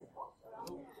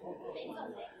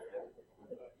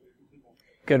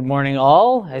Good morning,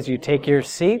 all. As you take your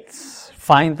seats,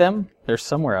 find them. They're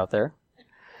somewhere out there.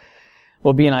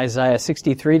 We'll be in Isaiah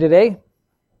 63 today.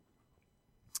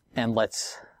 And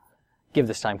let's give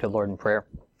this time to the Lord in prayer.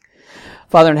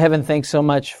 Father in heaven, thanks so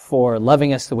much for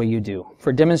loving us the way you do,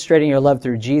 for demonstrating your love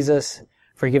through Jesus,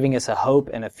 for giving us a hope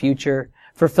and a future,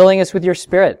 for filling us with your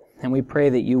Spirit. And we pray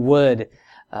that you would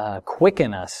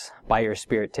quicken us by your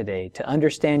Spirit today to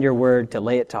understand your word, to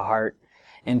lay it to heart,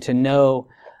 and to know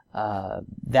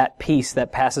that peace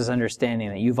that passes understanding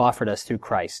that you've offered us through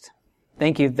Christ.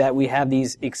 Thank you that we have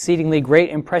these exceedingly great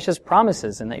and precious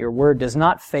promises and that your word does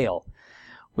not fail.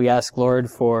 We ask, Lord,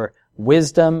 for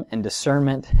wisdom and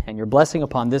discernment and your blessing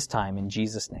upon this time in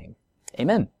Jesus' name.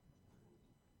 Amen.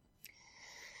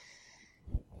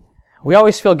 We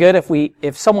always feel good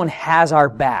if someone has our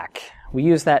back. We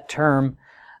use that term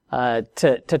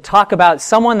to talk about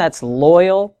someone that's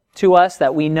loyal to us,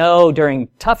 that we know during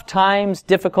tough times,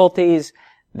 difficulties,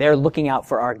 they're looking out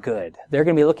for our good. They're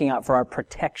going to be looking out for our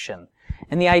protection.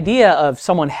 And the idea of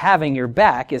someone having your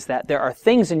back is that there are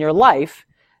things in your life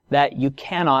that you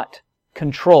cannot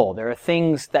control. There are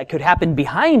things that could happen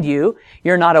behind you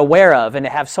you're not aware of, and to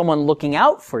have someone looking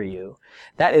out for you,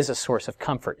 that is a source of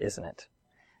comfort, isn't it?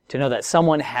 To know that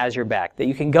someone has your back, that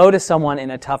you can go to someone in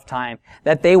a tough time,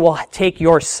 that they will take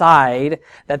your side,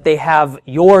 that they have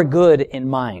your good in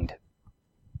mind.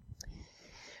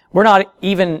 We're not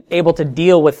even able to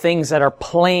deal with things that are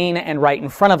plain and right in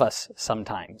front of us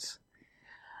sometimes.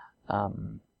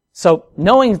 So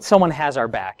knowing someone has our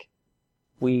back,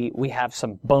 we have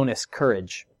some bonus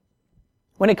courage.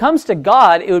 When it comes to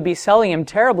God, it would be selling him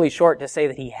terribly short to say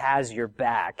that he has your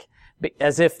back,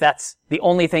 as if that's the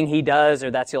only thing he does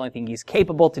or that's the only thing he's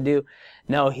capable to do.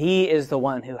 No, he is the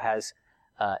one who has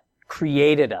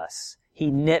created us.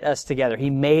 He knit us together. He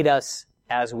made us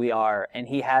as we are. And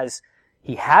he has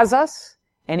us,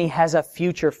 and he has a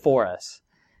future for us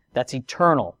that's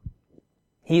eternal.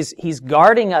 He's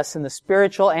guarding us in the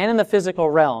spiritual and in the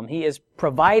physical realm. He is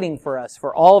providing for us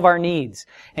for all of our needs.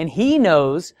 And he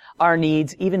knows our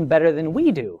needs even better than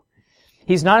we do.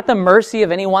 He's not at the mercy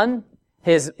of anyone.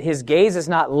 His gaze is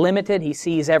not limited. He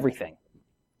sees everything.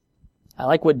 I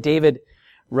like what David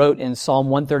wrote in Psalm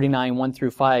 139, 1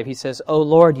 through 5. He says, "O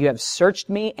Lord, you have searched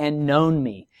me and known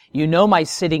me. You know my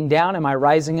sitting down and my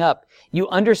rising up. You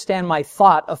understand my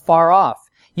thought afar off.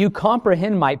 You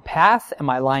comprehend my path and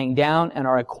my lying down and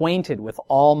are acquainted with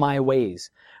all my ways.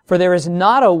 For there is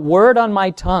not a word on my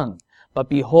tongue, but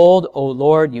behold, O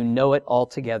Lord, you know it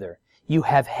altogether. You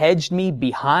have hedged me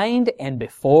behind and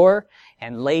before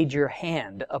and laid your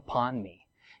hand upon me."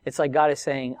 It's like God is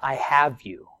saying, I have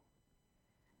you.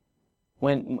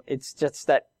 When it's just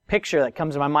that picture that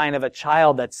comes to my mind of a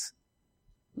child that's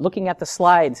looking at the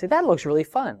slide and say, that looks really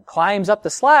fun. Climbs up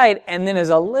the slide and then is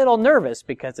a little nervous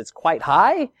because it's quite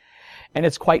high and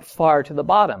it's quite far to the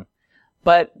bottom.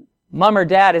 But mom or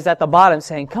dad is at the bottom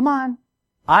saying, come on,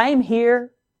 I'm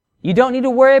here. You don't need to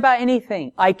worry about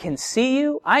anything. I can see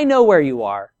you. I know where you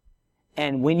are.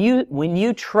 And when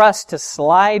you trust to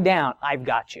slide down, I've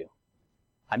got you.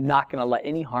 I'm not going to let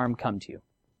any harm come to you.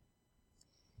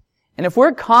 And if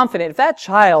we're confident, if that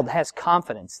child has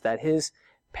confidence that his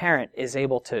parent is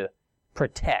able to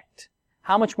protect,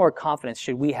 how much more confidence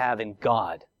should we have in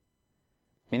God?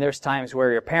 I mean, there's times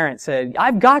where your parent said,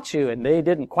 I've got you, and they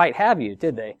didn't quite have you,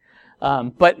 did they?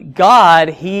 But God,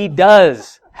 he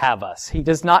does have us. He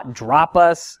does not drop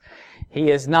us.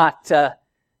 He is not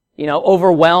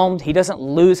overwhelmed. He doesn't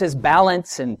lose his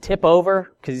balance and tip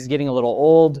over because he's getting a little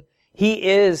old. He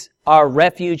is our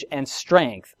refuge and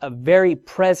strength, a very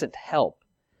present help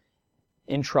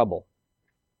in trouble.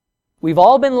 We've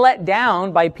all been let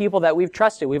down by people that we've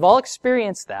trusted. We've all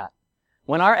experienced that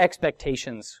when our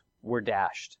expectations were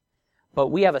dashed. But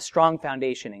we have a strong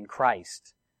foundation in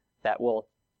Christ that will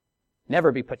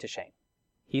never be put to shame.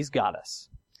 He's got us.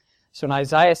 So in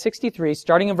Isaiah 63,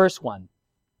 starting in verse 1,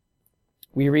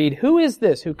 we read, "Who is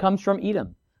this who comes from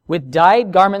Edom, with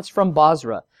dyed garments from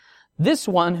Bozrah? This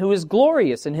one who is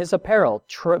glorious in his apparel,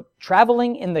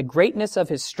 traveling in the greatness of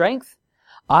his strength?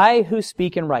 I who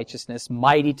speak in righteousness,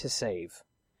 mighty to save.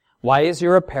 Why is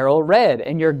your apparel red,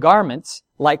 and your garments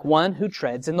like one who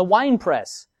treads in the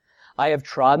winepress? I have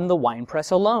trodden the winepress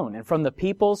alone, and from the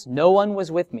peoples no one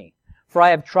was with me. For I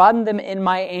have trodden them in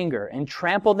my anger, and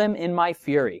trampled them in my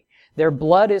fury. Their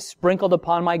blood is sprinkled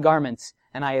upon my garments,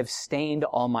 and I have stained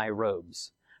all my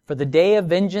robes. For the day of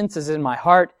vengeance is in my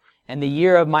heart, and the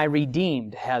year of my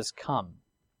redeemed has come."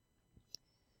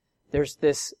 There's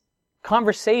this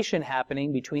conversation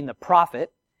happening between the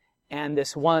prophet and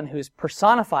this one who's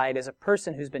personified as a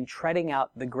person who's been treading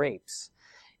out the grapes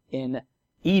in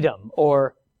Edom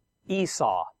or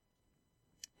Esau.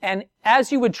 And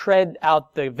as you would tread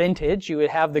out the vintage, you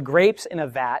would have the grapes in a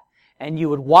vat, and you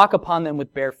would walk upon them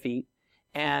with bare feet,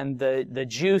 and the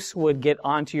juice would get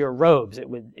onto your robes. It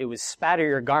would spatter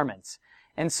your garments.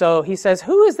 And so he says,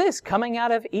 who is this coming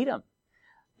out of Edom?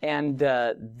 And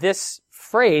this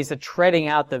phrase, the treading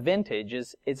out the vintage,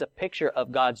 is a picture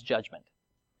of God's judgment.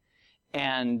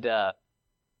 And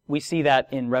we see that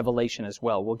in Revelation as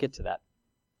well. We'll get to that.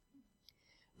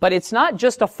 But it's not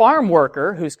just a farm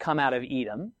worker who's come out of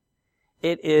Edom.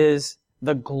 It is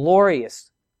the glorious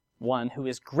one who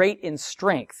is great in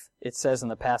strength, it says in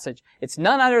the passage. It's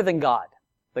none other than God,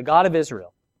 the God of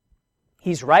Israel.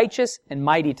 He's righteous and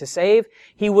mighty to save.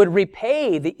 He would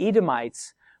repay the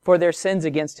Edomites for their sins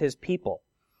against his people.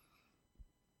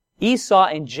 Esau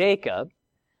and Jacob,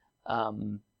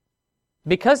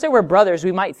 because they were brothers,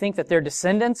 we might think that their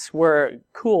descendants were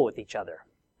cool with each other,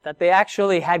 that they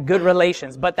actually had good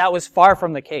relations, but that was far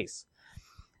from the case.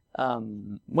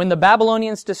 When the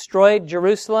Babylonians destroyed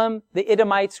Jerusalem, the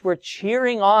Edomites were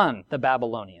cheering on the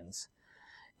Babylonians,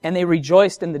 and they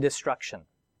rejoiced in the destruction.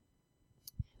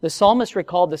 The psalmist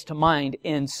recalled this to mind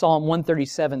in Psalm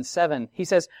 137:7. He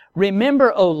says,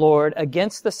 "Remember, O Lord,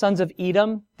 against the sons of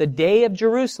Edom, the day of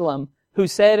Jerusalem, who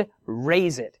said,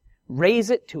 raise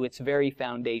it to its very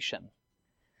foundation."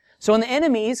 So when the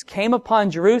enemies came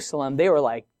upon Jerusalem, they were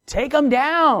like, take them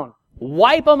down,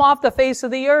 wipe them off the face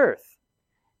of the earth.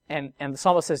 And the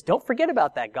psalmist says, don't forget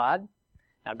about that, God.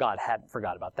 Now, God hadn't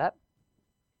forgot about that.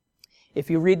 If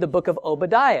you read the book of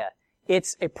Obadiah,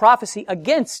 it's a prophecy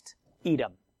against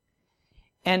Edom.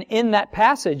 And in that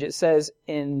passage, it says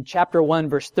in chapter 1,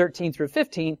 verse 13 through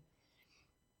 15,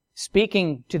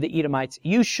 speaking to the Edomites,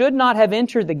 "You should not have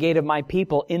entered the gate of my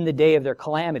people in the day of their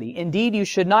calamity. Indeed, you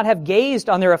should not have gazed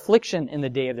on their affliction in the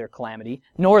day of their calamity,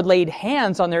 nor laid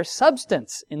hands on their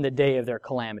substance in the day of their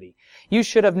calamity. You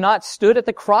should have not stood at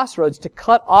the crossroads to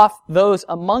cut off those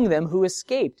among them who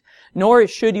escaped, nor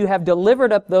should you have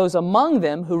delivered up those among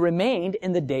them who remained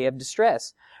in the day of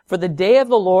distress. For the day of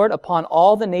the Lord upon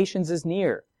all the nations is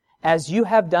near. As you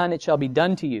have done, it shall be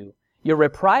done to you. Your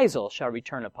reprisal shall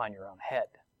return upon your own head."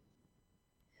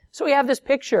 So we have this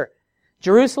picture.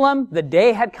 Jerusalem, the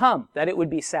day had come that it would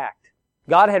be sacked.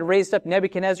 God had raised up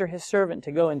Nebuchadnezzar, his servant,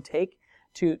 to go and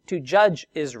to judge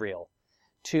Israel,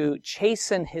 to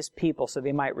chasten his people so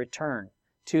they might return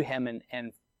to him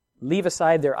and leave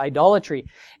aside their idolatry.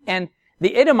 And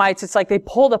the Edomites, it's like they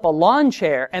pulled up a lawn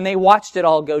chair and they watched it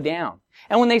all go down.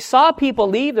 And when they saw people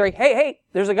leave, they're like, hey,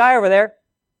 there's a guy over there.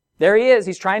 There he is.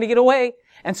 He's trying to get away.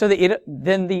 And so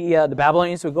then the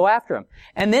Babylonians would go after him.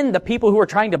 And then the people who were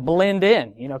trying to blend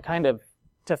in, kind of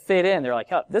to fit in, they're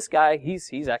like, oh, this guy,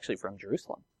 he's actually from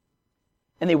Jerusalem.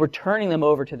 And they were turning them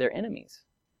over to their enemies.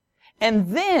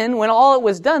 And then, when all it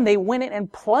was done, they went in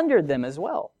and plundered them as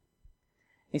well.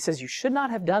 He says, you should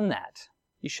not have done that.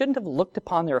 You shouldn't have looked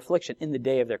upon their affliction in the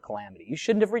day of their calamity. You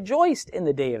shouldn't have rejoiced in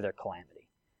the day of their calamity.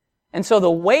 And so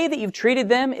the way that you've treated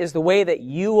them is the way that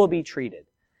you will be treated.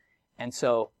 And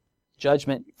so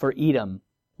judgment for Edom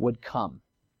would come.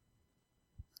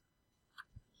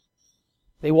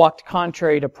 They walked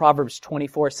contrary to Proverbs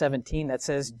 24:17 that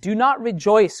says, "Do not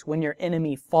rejoice when your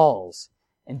enemy falls,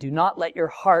 and do not let your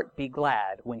heart be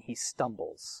glad when he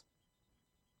stumbles."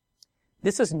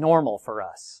 This is normal for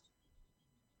us.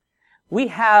 We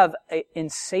have an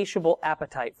insatiable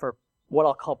appetite for what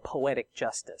I'll call poetic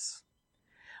justice.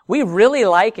 We really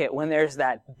like it when there's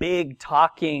that big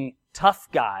talking tough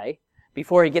guy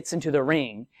before he gets into the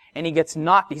ring and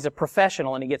he's a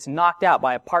professional and he gets knocked out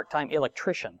by a part-time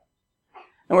electrician.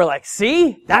 And we're like,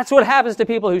 see? That's what happens to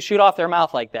people who shoot off their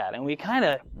mouth like that. And we kind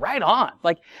of, right on.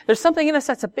 Like, there's something in us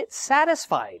that's a bit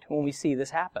satisfied when we see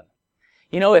this happen.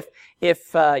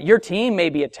 If your team may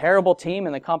be a terrible team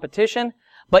in the competition,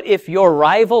 but if your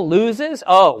rival loses,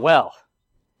 oh, well,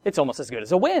 it's almost as good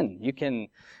as a win. You can,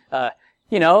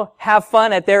 have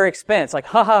fun at their expense. Like,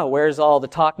 haha, where's all the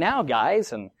talk now,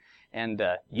 guys? And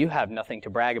you have nothing to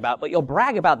brag about, but you'll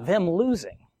brag about them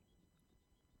losing.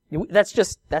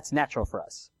 That's natural for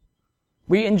us.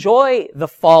 We enjoy the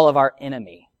fall of our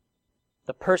enemy,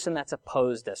 the person that's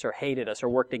opposed us or hated us or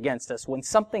worked against us. When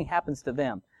something happens to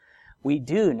them, we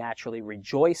do naturally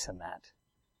rejoice in that.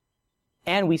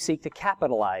 And we seek to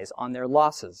capitalize on their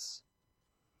losses.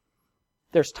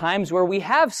 There's times where we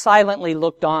have silently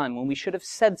looked on when we should have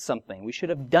said something. We should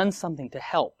have done something to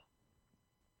help.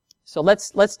 So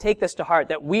let's take this to heart,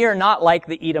 that we are not like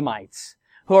the Edomites,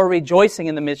 who are rejoicing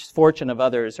in the misfortune of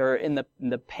others or in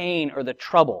the pain or the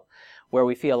trouble, where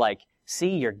we feel like,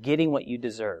 see, you're getting what you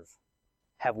deserve.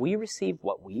 Have we received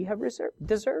what we have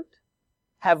deserved?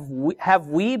 Have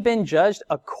we been judged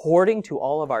according to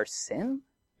all of our sin?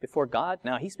 before God?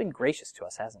 No, He's been gracious to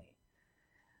us, hasn't He?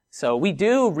 So we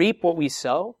do reap what we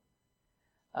sow.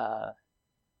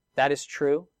 That is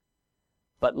true.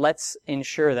 But let's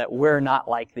ensure that we're not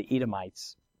like the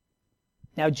Edomites.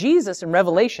 Now Jesus in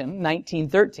Revelation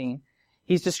 19:13,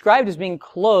 He's described as being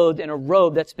clothed in a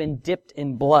robe that's been dipped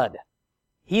in blood.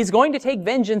 He's going to take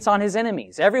vengeance on His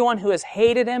enemies. Everyone who has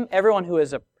hated Him, everyone who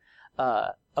has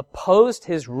opposed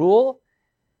His rule,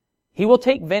 He will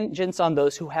take vengeance on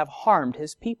those who have harmed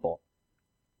His people.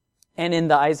 And in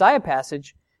the Isaiah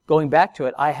passage, going back to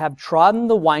it, I have trodden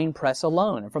the winepress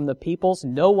alone, and from the peoples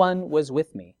no one was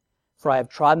with me. For I have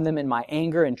trodden them in my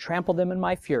anger and trampled them in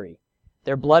my fury.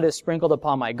 Their blood is sprinkled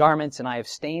upon my garments, and I have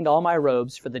stained all my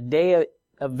robes, for the day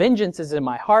of vengeance is in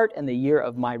my heart, and the year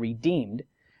of my redeemed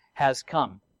has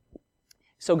come.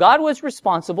 So God was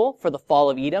responsible for the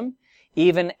fall of Edom,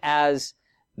 even as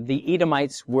the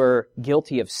Edomites were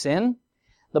guilty of sin.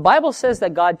 The Bible says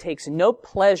that God takes no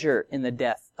pleasure in the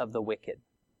death of the wicked.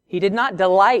 He did not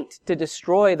delight to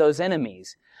destroy those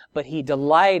enemies, but He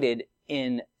delighted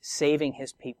in saving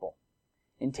His people,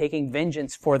 in taking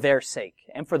vengeance for their sake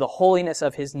and for the holiness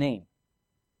of His name.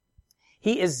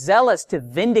 He is zealous to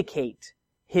vindicate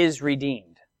His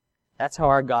redeemed. That's how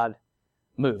our God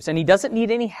moves. And He doesn't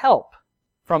need any help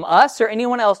from us or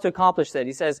anyone else to accomplish that.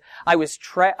 He says, I was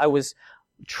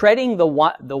treading the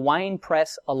wine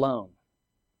press alone.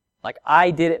 Like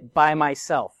I did it by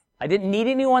myself. I didn't need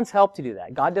anyone's help to do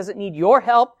that. God doesn't need your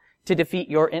help to defeat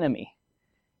your enemy.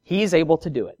 He's able to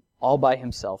do it all by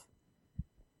Himself.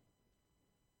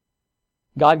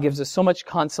 God gives us so much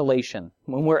consolation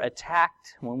when we're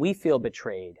attacked, when we feel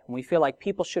betrayed, when we feel like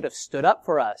people should have stood up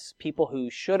for us, people who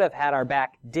should have had our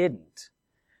back didn't.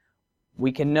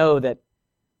 We can know that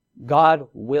God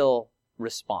will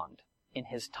respond in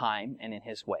His time and in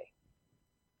His way.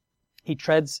 He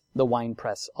treads the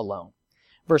winepress alone.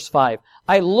 Verse 5,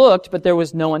 I looked, but there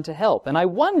was no one to help, and I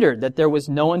wondered that there was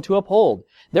no one to uphold.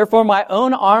 Therefore my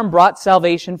own arm brought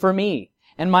salvation for me,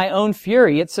 and my own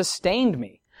fury, it sustained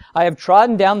me. I have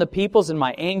trodden down the peoples in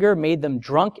my anger, made them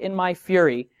drunk in my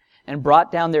fury, and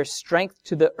brought down their strength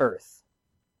to the earth.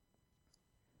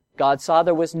 God saw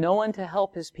there was no one to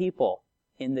help His people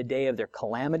in the day of their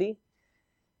calamity,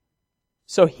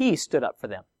 so He stood up for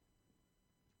them.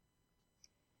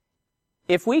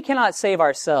 If we cannot save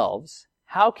ourselves,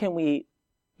 how can we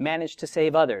manage to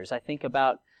save others? I think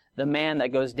about the man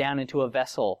that goes down into a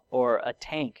vessel or a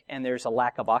tank and there's a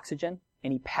lack of oxygen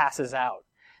and he passes out.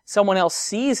 Someone else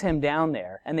sees him down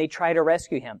there and they try to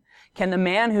rescue him. Can the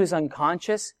man who's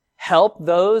unconscious help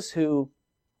those who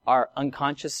are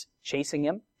unconscious chasing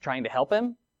him, trying to help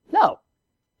him? No.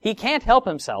 He can't help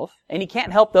himself and he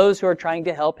can't help those who are trying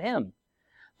to help him.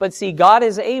 But see, God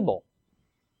is able.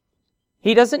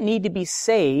 He doesn't need to be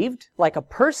saved like a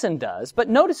person does, but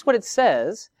notice what it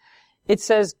says. It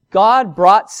says, God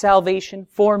brought salvation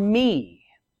for me,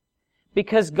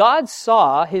 because God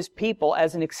saw His people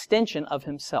as an extension of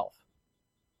Himself.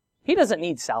 He doesn't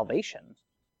need salvation.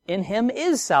 In Him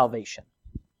is salvation.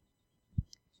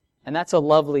 And that's a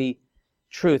lovely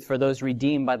truth for those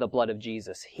redeemed by the blood of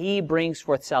Jesus. He brings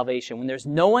forth salvation. When there's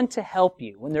no one to help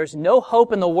you, when there's no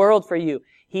hope in the world for you,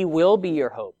 He will be your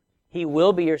hope. He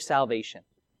will be your salvation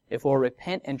if we'll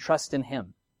repent and trust in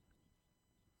Him.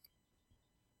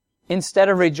 Instead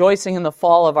of rejoicing in the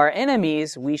fall of our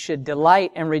enemies, we should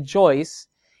delight and rejoice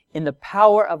in the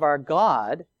power of our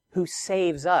God who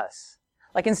saves us.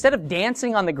 Like instead of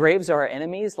dancing on the graves of our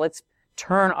enemies, let's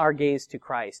turn our gaze to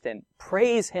Christ and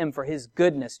praise Him for His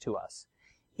goodness to us,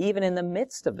 even in the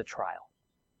midst of the trial.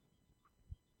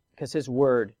 Because His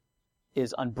word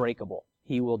is unbreakable.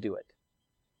 He will do it.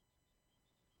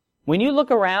 When you look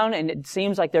around and it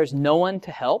seems like there's no one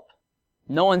to help,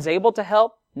 no one's able to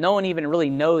help, no one even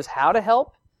really knows how to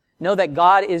help, know that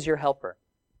God is your helper.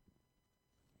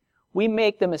 We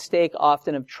make the mistake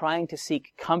often of trying to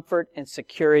seek comfort and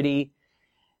security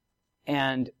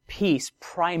and peace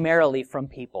primarily from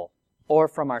people or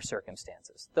from our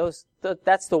circumstances.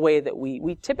 That's the way that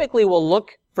we typically will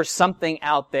look for something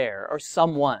out there or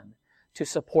someone to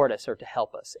support us or to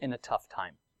help us in a tough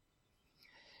time.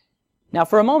 Now,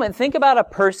 for a moment, think about a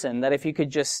person that if you could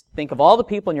just think of all the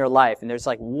people in your life and there's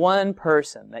like one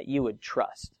person that you would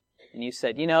trust. And you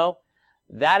said,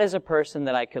 that is a person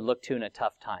that I could look to in a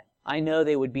tough time. I know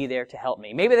they would be there to help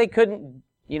me. Maybe they couldn't,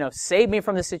 save me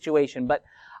from the situation, but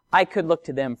I could look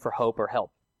to them for hope or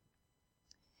help.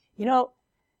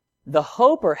 The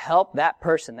hope or help that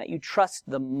person that you trust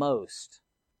the most,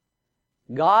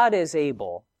 God is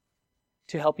able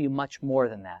to help you much more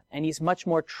than that. And He's much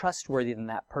more trustworthy than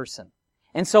that person.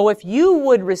 And so if you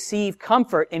would receive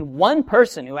comfort in one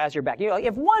person who has your back,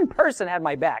 if one person had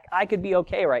my back, I could be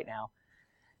okay right now.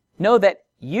 Know that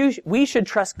we should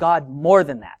trust God more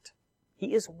than that.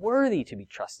 He is worthy to be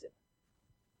trusted.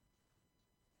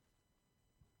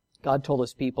 God told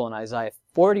his people in Isaiah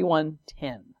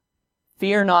 41:10,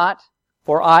 "Fear not,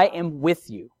 for I am with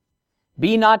you.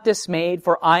 Be not dismayed,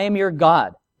 for I am your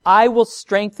God. I will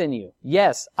strengthen you.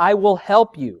 Yes, I will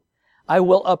help you. I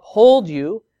will uphold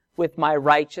you with my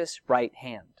righteous right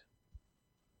hand."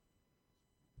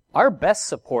 Our best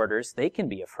supporters, they can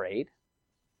be afraid.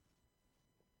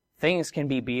 Things can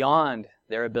be beyond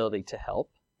their ability to help.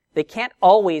 They can't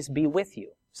always be with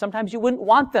you. Sometimes you wouldn't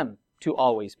want them to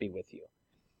always be with you.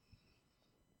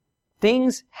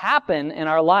 Things happen in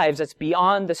our lives that's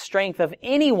beyond the strength of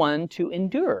anyone to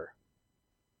endure,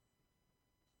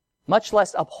 much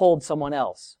less uphold someone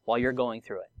else while you're going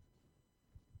through it.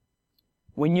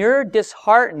 When you're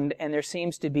disheartened and there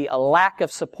seems to be a lack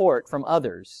of support from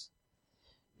others,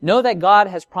 know that God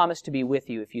has promised to be with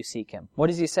you if you seek Him. What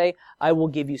does He say? "I will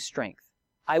give you strength.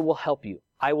 I will help you.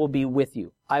 I will be with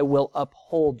you. I will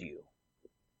uphold you.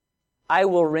 I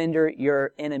will render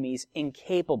your enemies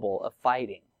incapable of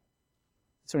fighting."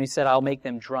 That's when He said, "I'll make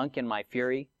them drunk in my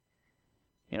fury."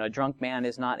 A drunk man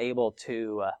is not able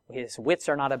to, his wits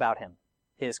are not about him.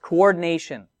 His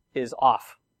coordination is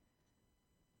off.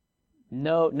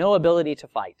 No ability to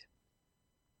fight.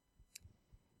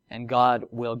 And God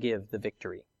will give the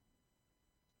victory.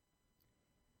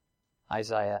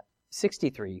 Isaiah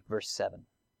 63, verse 7.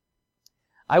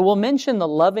 "I will mention the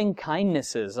loving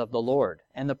kindnesses of the Lord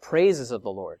and the praises of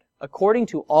the Lord, according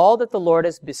to all that the Lord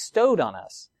has bestowed on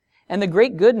us, and the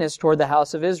great goodness toward the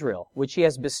house of Israel, which He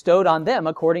has bestowed on them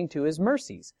according to His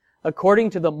mercies, according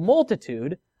to the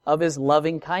multitude of His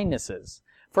loving kindnesses.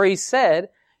 For He said,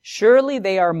 'Surely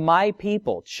they are my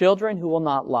people, children who will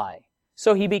not lie.'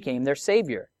 So He became their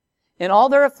Savior. In all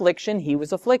their affliction He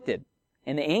was afflicted,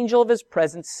 and the angel of His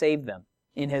presence saved them.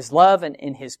 In His love and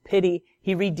in His pity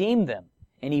He redeemed them,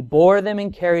 and He bore them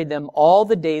and carried them all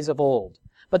the days of old.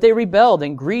 But they rebelled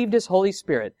and grieved His Holy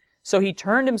Spirit. So He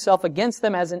turned Himself against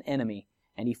them as an enemy,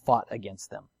 and He fought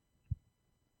against them."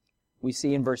 We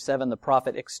see in verse 7 the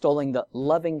prophet extolling the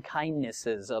loving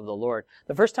kindnesses of the Lord.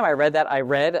 The first time I read that, I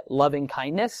read loving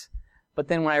kindness. But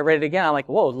then when I read it again, I'm like,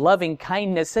 whoa, loving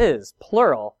kindnesses,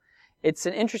 plural. It's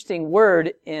an interesting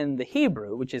word in the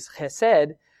Hebrew, which is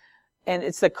chesed. And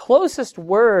it's the closest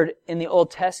word in the Old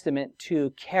Testament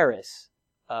to charis,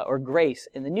 or grace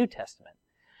in the New Testament,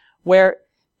 where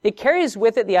it carries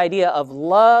with it the idea of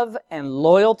love and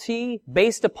loyalty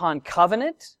based upon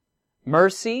covenant,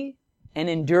 mercy, and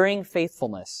enduring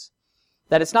faithfulness.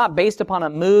 That it's not based upon a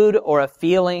mood or a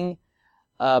feeling,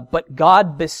 but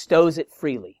God bestows it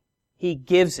freely. He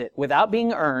gives it without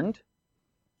being earned,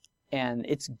 and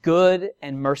it's good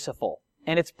and merciful,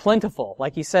 and it's plentiful.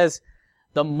 Like He says,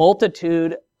 the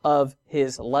multitude of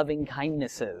His loving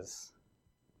kindnesses.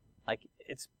 Like,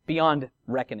 it's beyond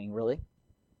reckoning, really.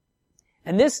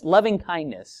 And this loving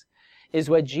kindness is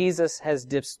what Jesus has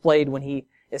displayed when He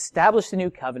established the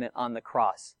new covenant on the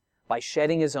cross by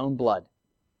shedding His own blood.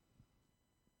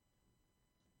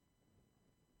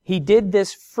 He did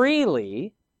this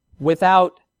freely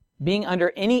without being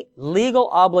under any legal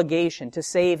obligation to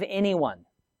save anyone.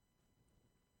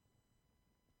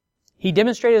 He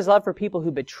demonstrated His love for people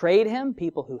who betrayed Him,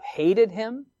 people who hated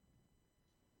Him.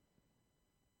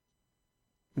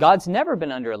 God's never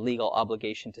been under a legal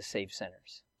obligation to save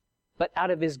sinners. But out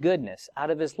of His goodness,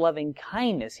 out of His loving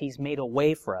kindness, He's made a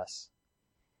way for us.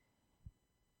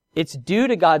 It's due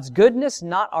to God's goodness,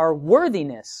 not our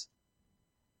worthiness,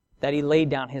 that He laid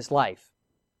down His life.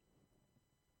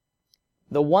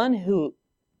 The one who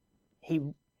He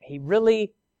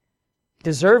really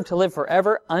deserved to live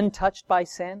forever, untouched by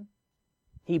sin,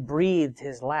 He breathed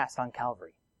His last on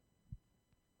Calvary.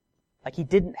 Like He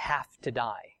didn't have to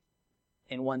die,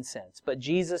 in one sense. But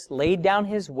Jesus laid down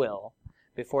His will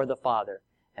before the Father,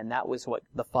 and that was what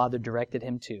the Father directed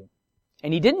Him to.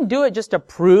 And He didn't do it just to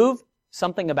prove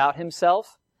something about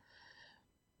Himself,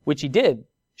 which He did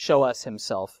show us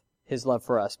Himself, His love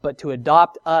for us, but to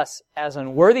adopt us as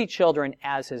unworthy children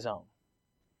as His own.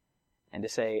 And to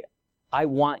say, I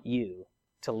want you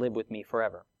to live with me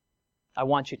forever. I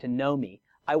want you to know me.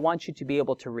 I want you to be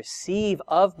able to receive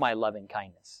of my loving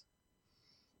kindness.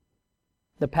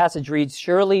 The passage reads,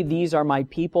 "Surely these are my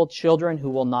people, children who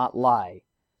will not lie."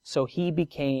 So He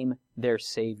became their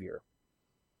Savior.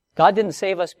 God didn't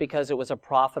save us because it was a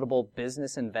profitable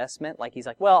business investment. Like He's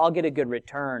like, well, I'll get a good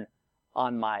return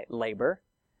on my labor.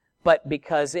 But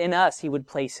because in us He would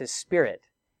place His Spirit,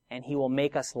 and He will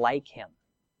make us like Him.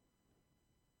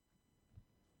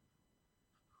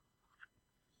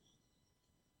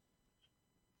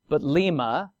 But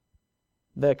Lima,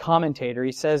 the commentator,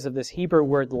 he says of this Hebrew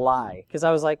word lie, because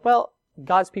I was like, well,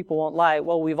 God's people won't lie.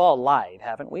 Well, we've all lied,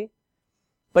 haven't we?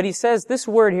 But he says this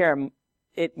word here,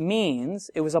 it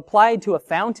means it was applied to a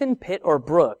fountain, pit, or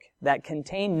brook that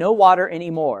contained no water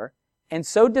anymore, and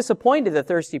so disappointed the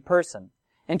thirsty person,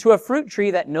 and to a fruit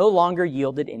tree that no longer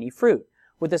yielded any fruit.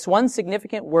 With this one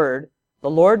significant word, the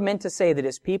Lord meant to say that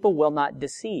His people will not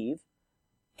deceive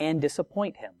and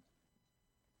disappoint Him.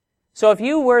 So if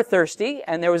you were thirsty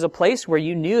and there was a place where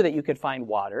you knew that you could find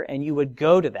water and you would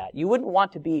go to that, you wouldn't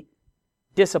want to be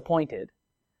disappointed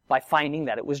by finding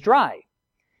that it was dry.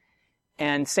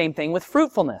 And same thing with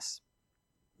fruitfulness.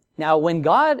 Now,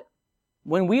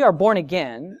 when we are born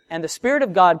again and the Spirit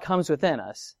of God comes within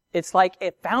us, it's like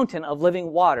a fountain of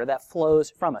living water that flows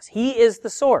from us. He is the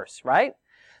source, right?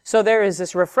 So there is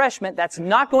this refreshment that's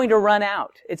not going to run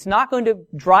out. It's not going to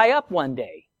dry up one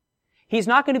day. He's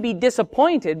not going to be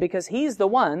disappointed because He's the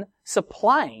one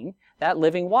supplying that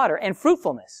living water. And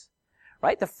fruitfulness,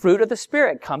 right? The fruit of the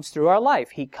Spirit comes through our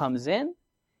life. He comes in.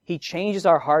 He changes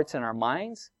our hearts and our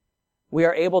minds. We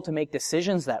are able to make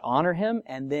decisions that honor Him,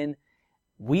 and then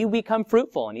we become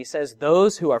fruitful. And He says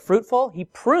those who are fruitful, He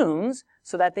prunes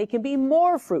so that they can be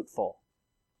more fruitful.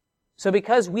 So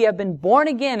because we have been born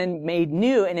again and made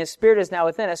new, and His Spirit is now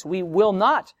within us, we will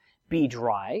not be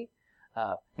dry.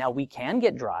 Now we can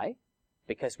get dry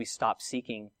because we stop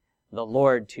seeking the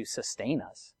Lord to sustain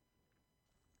us.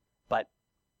 But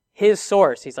His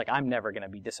source, He's like, I'm never going to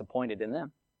be disappointed in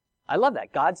them. I love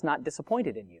that. God's not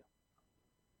disappointed in you.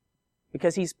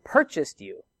 Because He's purchased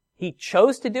you. He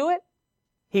chose to do it.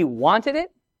 He wanted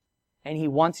it. And He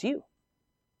wants you.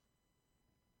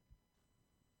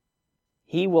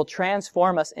 He will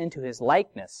transform us into His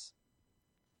likeness.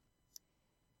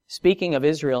 Speaking of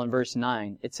Israel in verse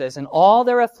 9, it says, in all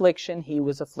their affliction He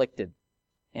was afflicted,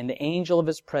 and the angel of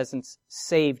His presence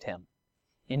saved him.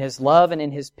 In His love and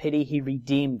in His pity He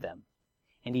redeemed them,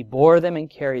 and He bore them and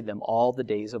carried them all the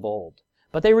days of old.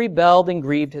 But they rebelled and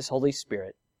grieved His Holy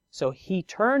Spirit. So He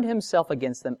turned Himself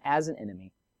against them as an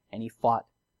enemy, and He fought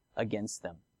against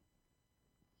them.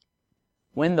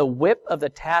 When the whip of the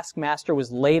taskmaster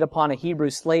was laid upon a Hebrew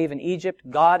slave in Egypt,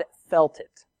 God felt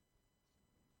it.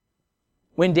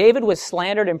 When David was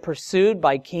slandered and pursued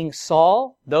by King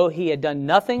Saul, though he had done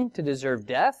nothing to deserve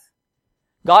death,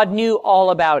 God knew all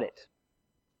about it.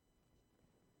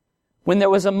 When there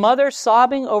was a mother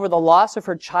sobbing over the loss of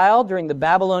her child during the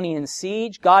Babylonian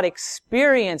siege, God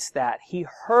experienced that. He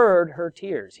heard her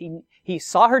tears. He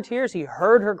saw her tears. He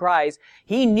heard her cries.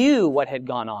 He knew what had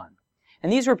gone on.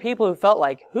 And these were people who felt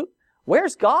like,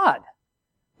 where's God?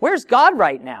 Where's God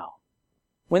right now?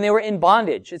 When they were in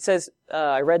bondage, it says,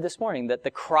 I read this morning, that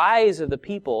the cries of the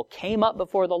people came up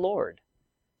before the Lord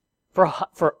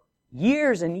for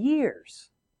years and years,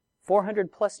 400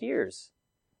 plus years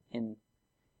in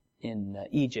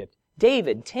Egypt.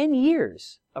 David, 10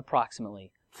 years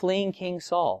approximately, fleeing King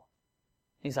Saul.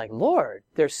 He's like, Lord,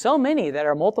 there's so many that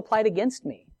are multiplied against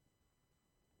me.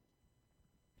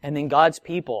 And then God's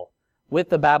people with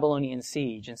the Babylonian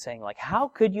siege and saying like, how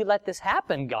could you let this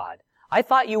happen, God? I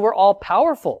thought you were all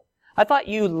powerful. I thought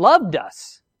you loved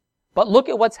us. But look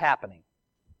at what's happening.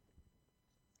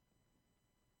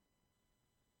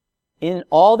 In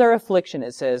all their affliction,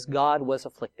 it says, God was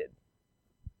afflicted.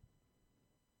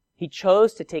 He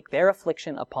chose to take their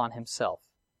affliction upon Himself.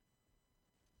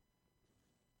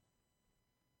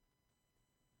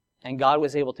 And God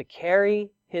was able to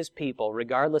carry His people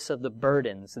regardless of the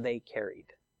burdens they carried.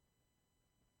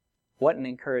 What an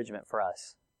encouragement for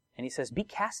us. And He says, be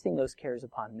casting those cares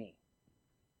upon me.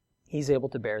 He's able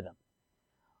to bear them.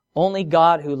 Only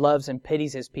God who loves and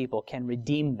pities His people can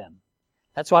redeem them.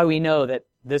 That's why we know that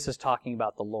this is talking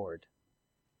about the Lord.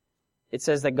 It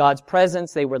says that God's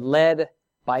presence, they were led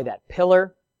by that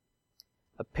pillar,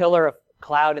 a pillar of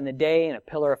cloud in the day and a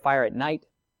pillar of fire at night.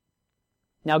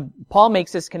 Now, Paul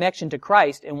makes this connection to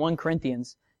Christ in 1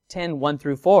 Corinthians 10, 1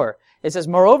 through 4. It says,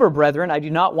 moreover, brethren, I do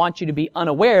not want you to be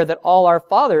unaware that all our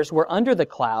fathers were under the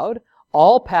cloud,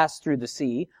 all passed through the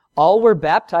sea, all were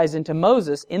baptized into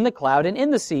Moses in the cloud and in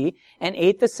the sea, and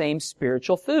ate the same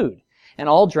spiritual food, and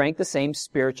all drank the same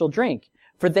spiritual drink.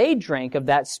 For they drank of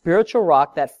that spiritual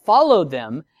rock that followed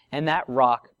them, and that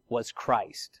rock was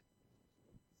Christ.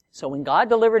 So when God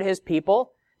delivered His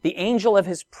people, the angel of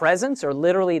His presence, or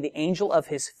literally the angel of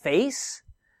His face,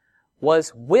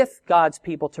 was with God's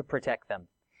people to protect them.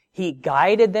 He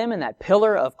guided them in that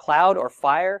pillar of cloud or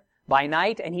fire by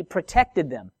night, and He protected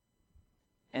them.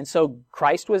 And so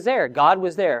Christ was there. God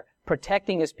was there,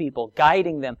 protecting His people,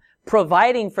 guiding them,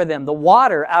 providing for them the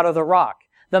water out of the rock,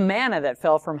 the manna that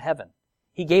fell from heaven.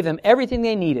 He gave them everything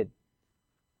they needed.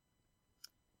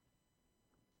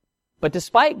 But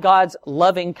despite God's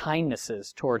loving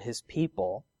kindnesses toward His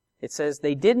people, it says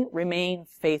they didn't remain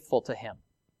faithful to Him.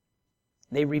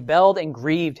 They rebelled and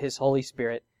grieved His Holy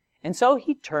Spirit, and so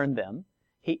He turned them.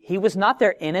 He was not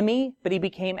their enemy, but He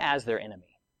became as their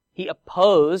enemy. He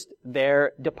opposed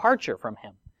their departure from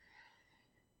Him.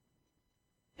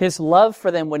 His love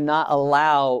for them would not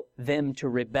allow them to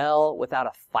rebel without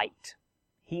a fight.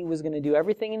 He was going to do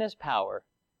everything in His power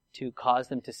to cause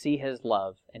them to see His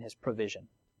love and His provision.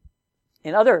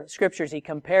 In other scriptures, He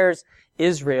compares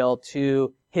Israel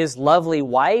to His lovely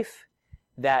wife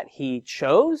that He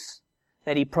chose,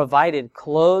 that He provided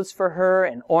clothes for her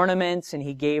and ornaments, and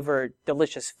He gave her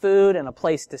delicious food and a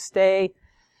place to stay.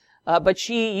 But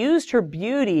she used her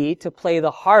beauty to play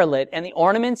the harlot, and the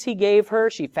ornaments He gave her,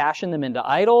 she fashioned them into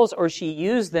idols, or she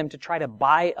used them to try to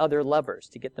buy other lovers,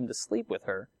 to get them to sleep with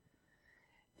her.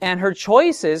 And her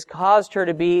choices caused her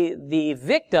to be the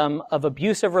victim of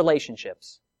abusive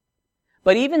relationships.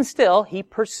 But even still, He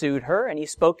pursued her, and He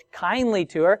spoke kindly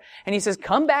to her, and He says,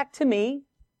 "Come back to me.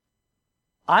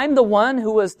 I'm the one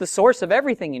who was the source of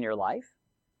everything in your life."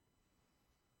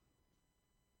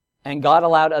 And God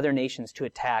allowed other nations to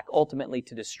attack, ultimately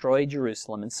to destroy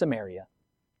Jerusalem and Samaria.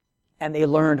 And they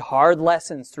learned hard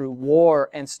lessons through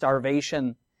war and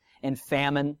starvation and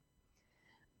famine.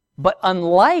 But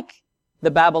unlike the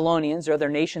Babylonians or other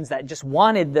nations that just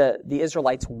wanted the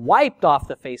Israelites wiped off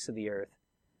the face of the earth,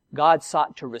 God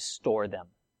sought to restore them.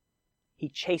 He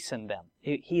chastened them.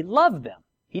 He loved them.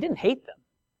 He didn't hate them.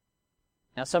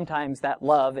 Now sometimes that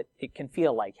love, it can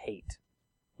feel like hate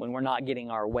when we're not getting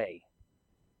our way.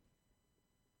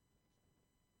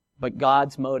 But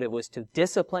God's motive was to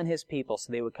discipline His people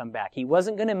so they would come back. He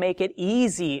wasn't going to make it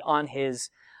easy on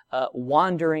His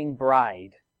wandering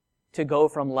bride to go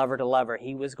from lover to lover.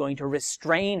 He was going to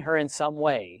restrain her in some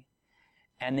way.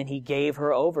 And then He gave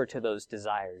her over to those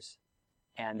desires.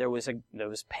 And there was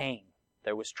pain.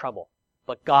 There was trouble.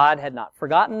 But God had not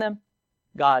forgotten them.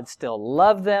 God still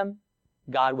loved them.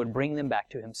 God would bring them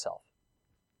back to Himself.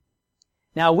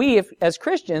 Now we, as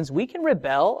Christians, we can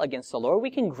rebel against the Lord. We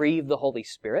can grieve the Holy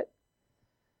Spirit.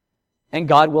 And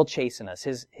God will chasten us.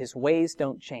 His ways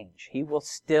don't change. He will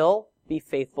still be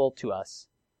faithful to us.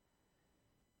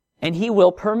 And He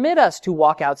will permit us to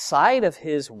walk outside of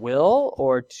His will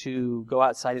or to go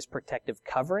outside His protective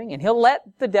covering. And He'll let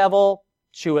the devil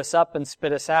chew us up and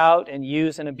spit us out and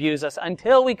use and abuse us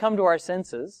until we come to our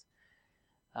senses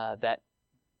that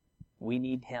we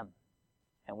need Him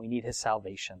and we need His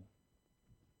salvation.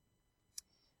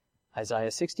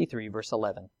 Isaiah 63, verse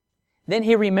 11. Then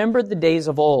He remembered the days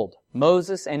of old,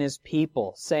 Moses and his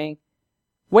people, saying,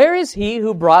 "Where is He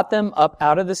who brought them up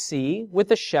out of the sea with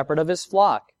the shepherd of His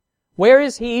flock? Where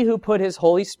is He who put His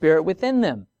Holy Spirit within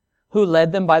them, who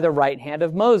led them by the right hand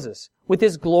of Moses, with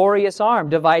His glorious arm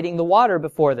dividing the water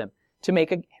before them, to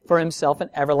make for Himself an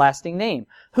everlasting name,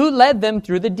 who led them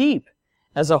through the deep,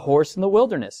 as a horse in the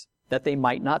wilderness, that they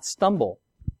might not stumble,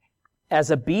 as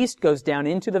a beast goes down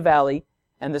into the valley,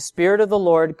 and the Spirit of the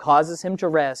Lord causes him to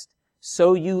rest,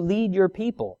 so you lead your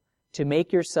people to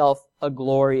make yourself a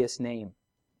glorious name."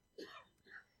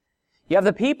 You have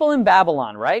the people in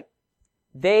Babylon, right?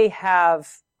 They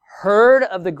have heard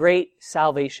of the great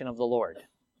salvation of the Lord.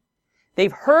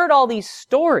 They've heard all these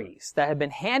stories that have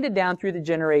been handed down through the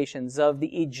generations of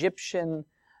the Egyptian,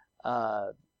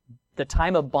 the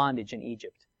time of bondage in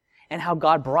Egypt, and how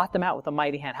God brought them out with a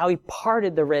mighty hand, how He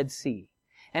parted the Red Sea,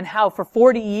 and how for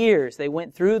 40 years they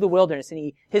went through the wilderness,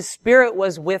 and His Spirit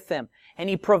was with them, and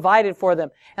He provided for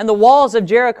them, and the walls of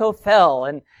Jericho fell,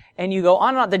 and you go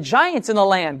on and on. The giants in the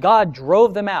land, God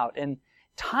drove them out, and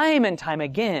time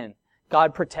again,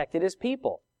 God protected His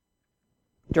people.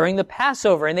 During the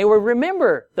Passover, and they would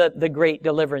remember the great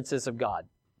deliverances of God.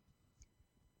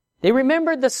 They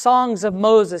remembered the songs of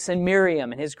Moses and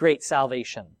Miriam and His great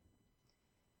salvation.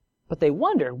 But they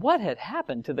wondered what had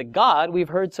happened to the God we've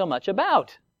heard so much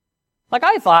about. Like,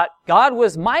 I thought God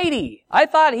was mighty. I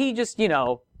thought He just,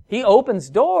 He opens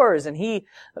doors and He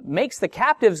makes the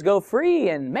captives go free.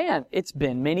 And man, it's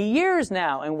been many years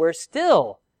now and we're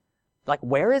still like,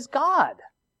 where is God?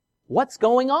 What's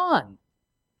going on?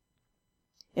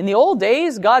 In the old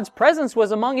days, God's presence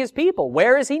was among His people.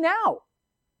 Where is He now?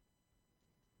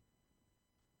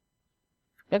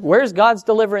 Where's God's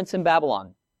deliverance in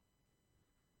Babylon?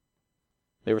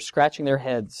 They were scratching their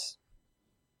heads.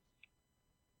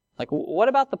 Like, what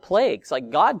about the plagues? Like,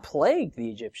 God plagued the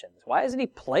Egyptians. Why isn't He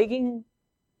plaguing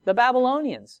the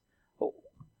Babylonians?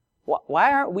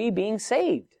 Why aren't we being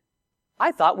saved?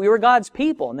 I thought we were God's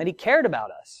people and that He cared about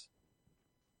us.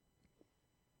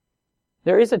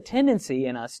 There is a tendency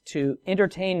in us to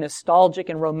entertain nostalgic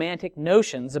and romantic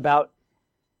notions about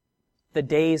the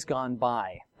days gone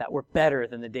by that were better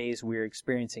than the days we're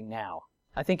experiencing now.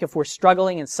 I think if we're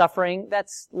struggling and suffering,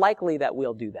 that's likely that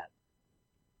we'll do that.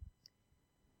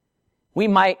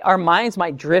 Our minds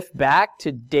might drift back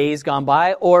to days gone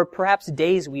by, or perhaps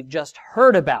days we've just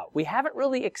heard about. We haven't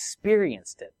really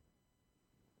experienced it.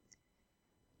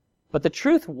 But the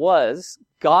truth was,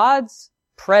 God's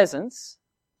presence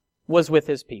was with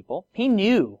His people. He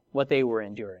knew what they were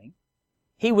enduring.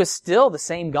 He was still the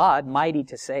same God, mighty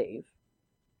to save.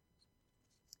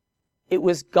 It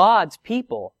was God's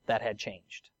people that had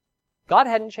changed. God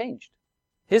hadn't changed.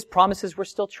 His promises were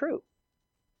still true.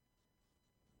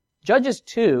 Judges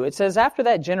 2, it says, after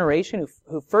that generation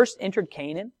who first entered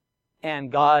Canaan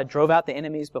and God drove out the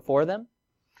enemies before them,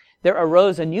 there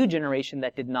arose a new generation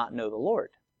that did not know the Lord.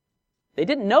 They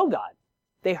didn't know God.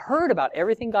 They heard about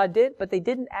everything God did, but they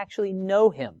didn't actually know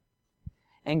Him.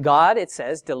 And God, it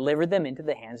says, delivered them into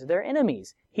the hands of their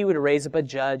enemies. He would raise up a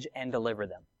judge and deliver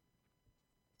them.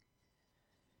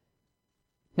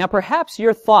 Now perhaps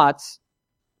your thoughts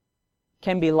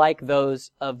can be like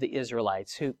those of the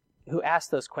Israelites who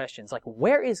asked those questions, like,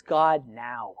 where is God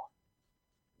now?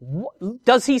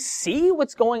 Does He see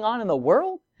what's going on in the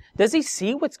world? Does He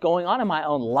see what's going on in my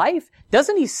own life?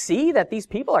 Doesn't He see that these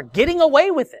people are getting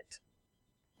away with it?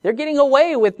 They're getting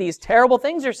away with these terrible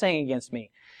things they're saying against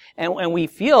me. And we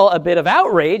feel a bit of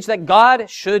outrage that God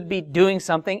should be doing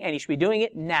something, and He should be doing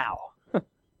it now.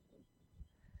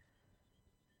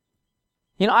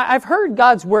 You know, I've heard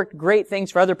God's worked great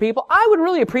things for other people. I would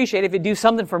really appreciate if He'd do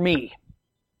something for me.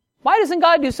 Why doesn't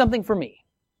God do something for me?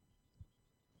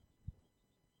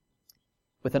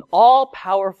 With an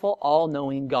all-powerful,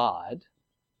 all-knowing God,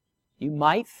 you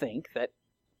might think that,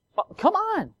 well, come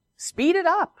on, speed it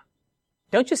up.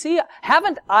 Don't you see?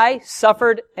 Haven't I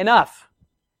suffered enough?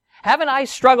 Haven't I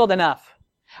struggled enough?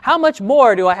 How much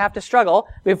more do I have to struggle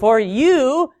before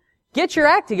you get your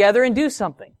act together and do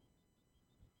something?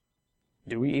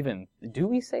 Do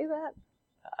we say that?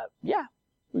 Yeah,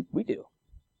 we do.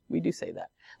 We do say that.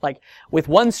 Like, with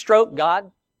one stroke,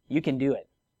 God, you can do it.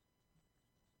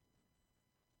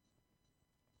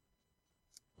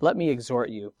 Let me exhort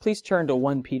you. Please turn to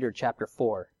 1 Peter chapter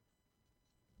 4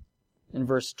 in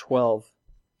verse 12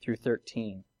 through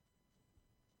 13.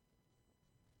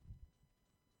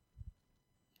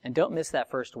 And don't miss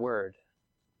that first word.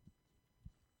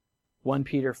 1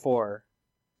 Peter 4,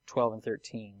 12 and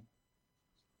 13.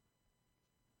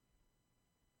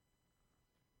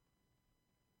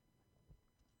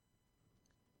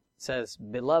 It says,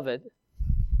 Beloved,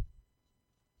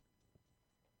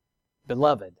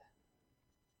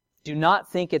 do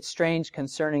not think it strange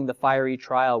concerning the fiery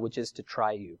trial which is to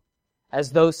try you,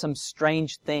 as though some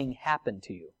strange thing happened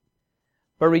to you.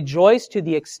 But rejoice to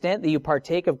the extent that you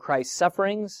partake of Christ's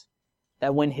sufferings,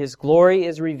 that when His glory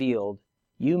is revealed,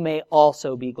 you may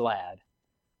also be glad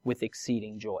with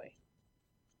exceeding joy.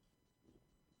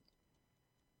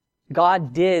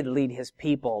 God did lead His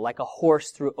people like a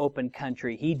horse through open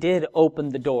country. He did open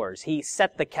the doors. He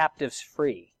set the captives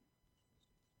free.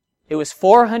 It was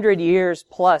 400 years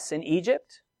plus in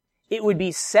Egypt. It would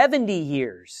be 70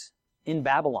 years in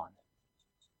Babylon.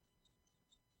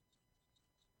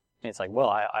 And it's like, well,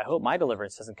 I hope my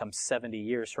deliverance doesn't come 70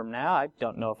 years from now. I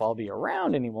don't know if I'll be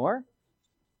around anymore.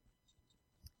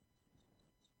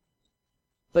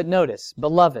 But notice,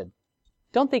 beloved,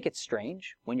 don't think it's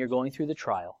strange when you're going through the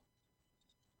trial.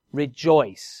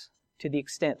 Rejoice to the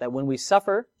extent that when we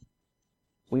suffer,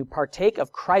 we partake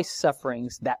of Christ's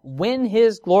sufferings, that when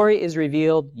His glory is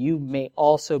revealed, you may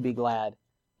also be glad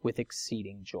with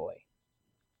exceeding joy.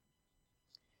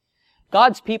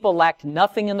 God's people lacked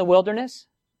nothing in the wilderness.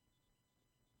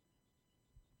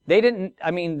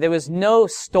 There was no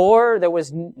store, there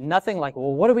was nothing like,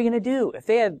 well, what are we going to do? If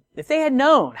they had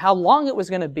known how long it was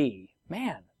going to be,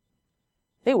 man,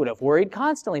 they would have worried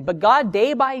constantly. But God,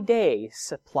 day by day,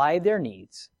 supplied their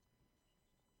needs.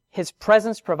 His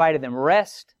presence provided them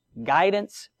rest,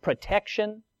 guidance,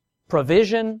 protection,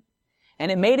 provision,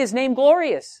 and it made His name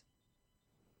glorious.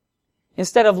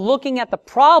 Instead of looking at the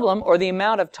problem or the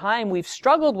amount of time we've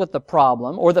struggled with the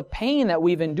problem or the pain that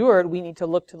we've endured, we need to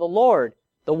look to the Lord,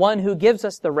 the one who gives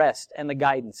us the rest and the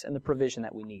guidance and the provision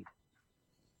that we need.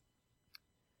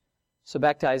 So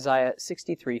back to Isaiah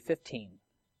 63:15.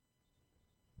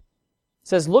 It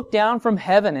says, Look down from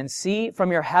heaven and see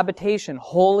from your habitation,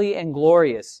 holy and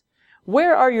glorious.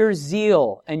 Where are your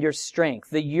zeal and your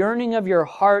strength, the yearning of your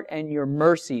heart and your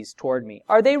mercies toward me?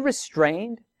 Are they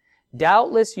restrained?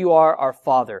 Doubtless you are our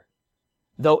Father.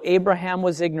 Though Abraham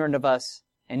was ignorant of us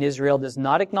and Israel does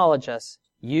not acknowledge us,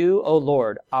 you, O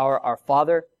Lord, our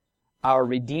Father, our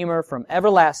Redeemer from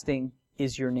everlasting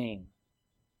is your name.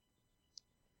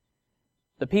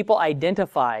 the people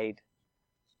identified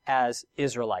as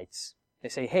Israelites. They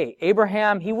say, hey,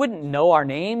 Abraham, he wouldn't know our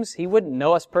names. He wouldn't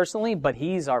know us personally, but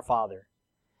he's our father.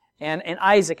 And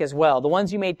Isaac as well, the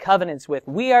ones you made covenants with,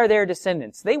 we are their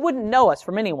descendants. They wouldn't know us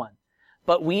from anyone,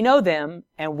 but we know them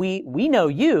and we know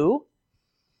you.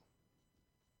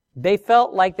 They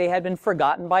felt like they had been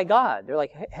forgotten by God. They're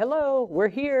like, hello, we're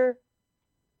here.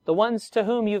 The ones to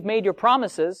whom you've made your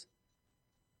promises.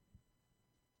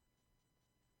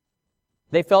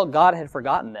 They felt God had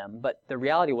forgotten them, but the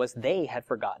reality was they had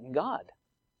forgotten God.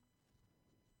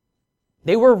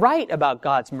 They were right about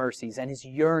God's mercies and His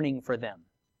yearning for them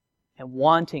and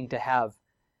wanting to have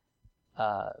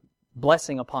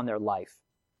blessing upon their life.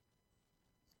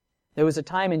 There was a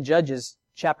time in Judges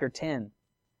chapter 10,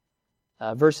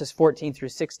 verses 14 through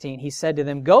 16, he said to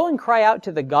them, "Go and cry out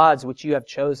to the gods which you have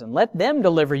chosen. Let them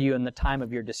deliver you in the time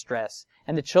of your distress."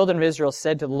 And the children of Israel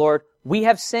said to the Lord, "We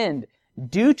have sinned.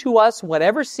 Do to us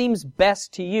whatever seems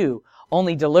best to you.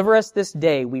 Only deliver us this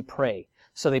day, we pray."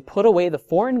 So they put away the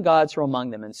foreign gods from among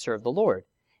them and served the Lord.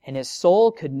 And his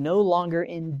soul could no longer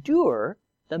endure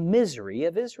the misery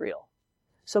of Israel.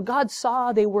 So God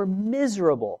saw they were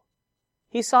miserable.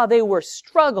 He saw they were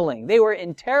struggling. They were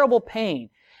in terrible pain.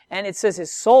 And it says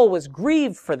his soul was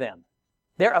grieved for them.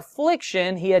 Their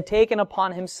affliction he had taken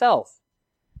upon himself.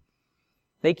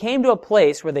 They came to a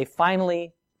place where they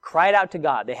finally cried out to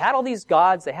God. They had all these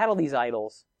gods, they had all these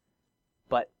idols,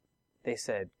 but they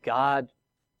said, God,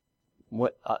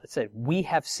 we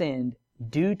have sinned.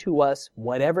 Do to us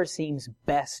whatever seems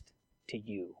best to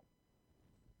you.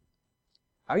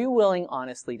 Are you willing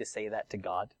honestly to say that to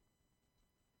God?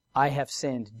 I have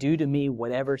sinned. Do to me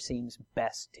whatever seems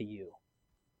best to you.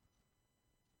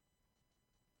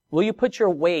 Will you put your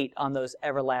weight on those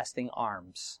everlasting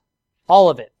arms? All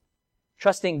of it.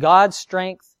 Trusting God's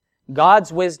strength,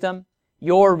 God's wisdom,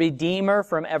 your Redeemer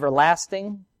from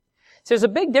everlasting. So there's a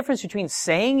big difference between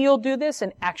saying you'll do this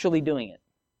and actually doing it.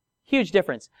 Huge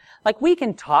difference. Like we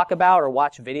can talk about or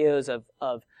watch videos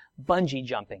of bungee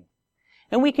jumping.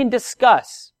 And we can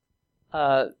discuss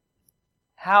how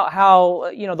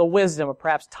the wisdom of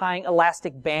perhaps tying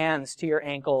elastic bands to your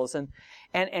ankles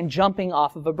and jumping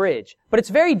off of a bridge. But it's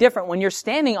very different when you're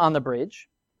standing on the bridge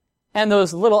and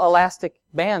those little elastic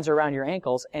bands are around your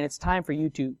ankles and it's time for you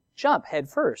to jump head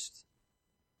first.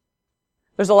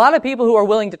 There's a lot of people who are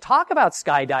willing to talk about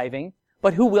skydiving,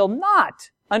 but who will not,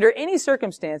 under any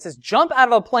circumstances, jump out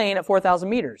of a plane at 4,000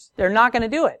 meters. They're not going to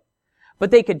do it.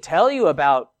 But they could tell you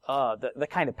about the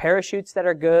kind of parachutes that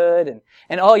are good,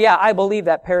 and oh yeah, I believe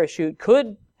that parachute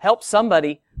could help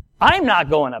somebody. I'm not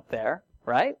going up there,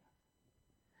 right?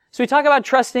 So we talk about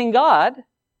trusting God.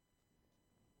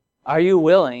 Are you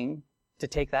willing to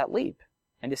take that leap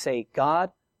and to say,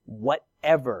 God,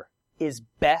 whatever is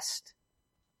best,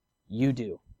 you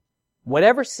do.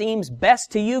 Whatever seems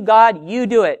best to you, God, you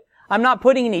do it. I'm not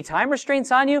putting any time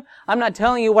restraints on you. I'm not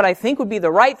telling you what I think would be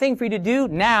the right thing for you to do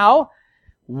now.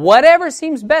 Whatever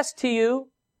seems best to you,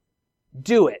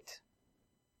 do it.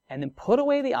 And then put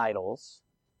away the idols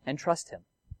and trust Him.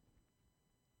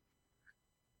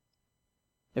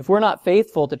 If we're not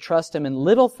faithful to trust Him in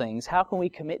little things, how can we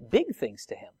commit big things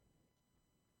to Him?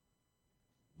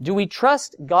 Do we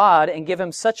trust God and give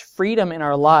Him such freedom in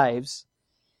our lives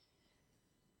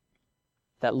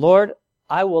that, Lord,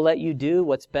 I will let you do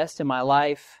what's best in my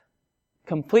life,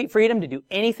 complete freedom to do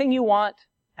anything you want,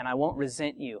 and I won't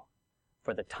resent you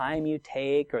for the time you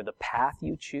take or the path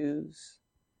you choose.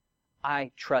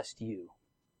 I trust you.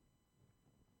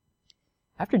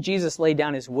 After Jesus laid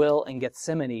down His will in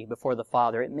Gethsemane before the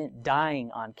Father, it meant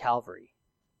dying on Calvary.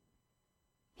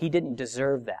 He didn't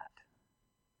deserve that.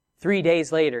 3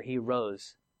 days later, He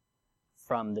rose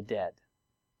from the dead.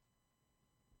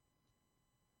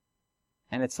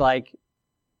 And it's like,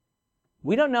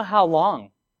 we don't know how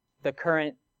long the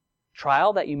current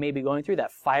trial that you may be going through,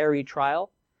 that fiery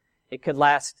trial, it could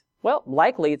last, well,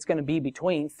 likely it's going to be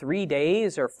between 3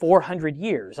 days or 400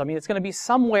 years. I mean, it's going to be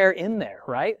somewhere in there,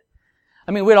 right?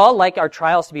 I mean, we'd all like our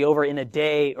trials to be over in a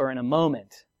day or in a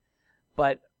moment.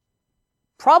 But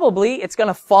probably it's going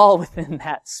to fall within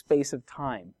that space of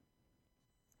time.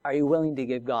 Are you willing to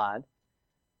give God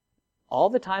all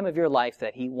the time of your life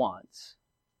that He wants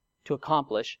to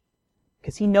accomplish?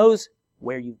 Because He knows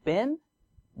where you've been,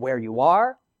 where you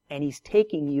are, and He's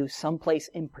taking you someplace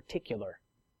in particular.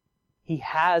 He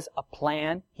has a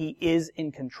plan. He is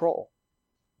in control.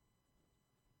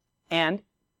 And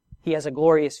He has a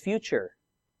glorious future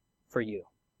for you,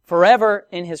 forever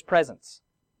in His presence.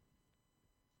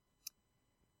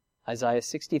 Isaiah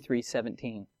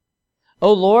 63:17.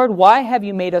 O Lord, why have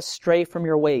you made us stray from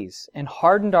your ways and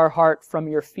hardened our heart from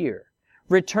your fear?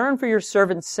 Return for your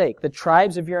servant's sake the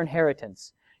tribes of your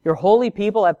inheritance. Your holy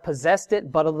people have possessed it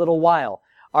but a little while.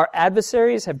 Our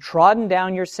adversaries have trodden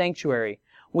down your sanctuary.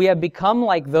 We have become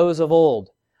like those of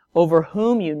old, over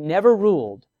whom you never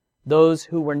ruled, those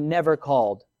who were never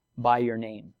called by your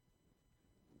name.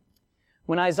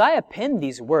 When Isaiah penned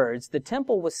these words, the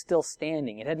temple was still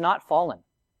standing. It had not fallen.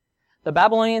 The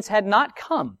Babylonians had not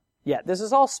come yet. This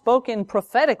is all spoken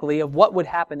prophetically of what would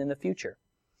happen in the future.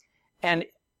 And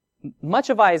much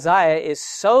of Isaiah is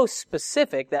so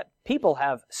specific that people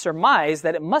have surmised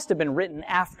that it must have been written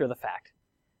after the fact,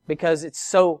 because it's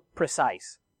so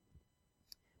precise.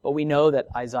 But we know that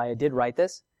Isaiah did write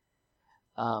this.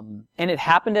 And it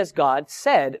happened as God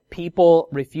said. People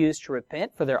refused to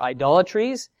repent for their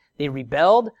idolatries. They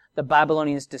rebelled. The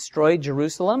Babylonians destroyed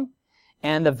Jerusalem.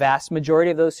 And the vast majority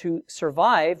of those who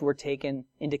survived were taken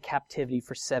into captivity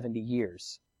for 70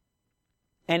 years.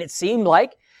 And it seemed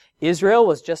like Israel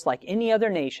was just like any other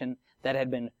nation that had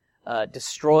been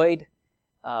destroyed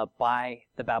by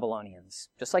the Babylonians,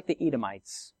 just like the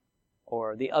Edomites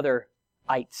or the other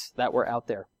ites that were out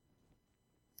there.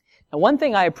 Now, one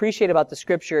thing I appreciate about the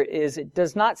Scripture is it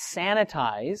does not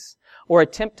sanitize or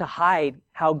attempt to hide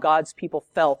how God's people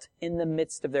felt in the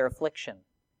midst of their affliction.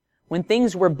 When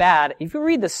things were bad, if you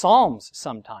read the Psalms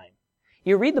sometime,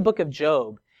 you read the book of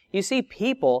Job, you see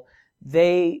people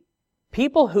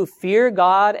who fear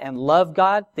God and love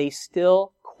God, they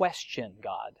still question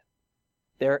God.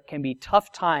 There can be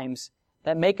tough times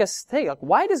that make us think, like,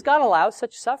 why does God allow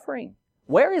such suffering?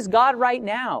 Where is God right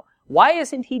now? Why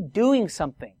isn't He doing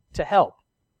something to help?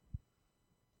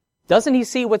 Doesn't He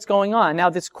see what's going on? Now,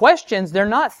 these questions, they're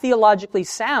not theologically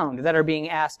sound that are being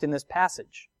asked in this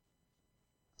passage.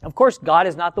 Of course, God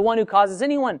is not the one who causes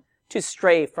anyone to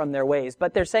stray from their ways,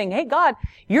 but they're saying, hey, God,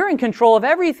 you're in control of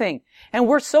everything, and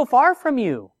we're so far from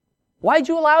you. Why'd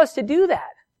you allow us to do that?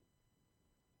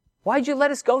 Why'd you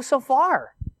let us go so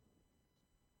far?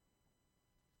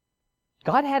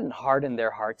 God hadn't hardened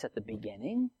their hearts at the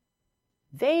beginning.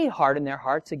 They hardened their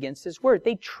hearts against His Word.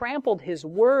 They trampled His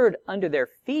Word under their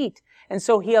feet, and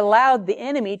so He allowed the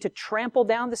enemy to trample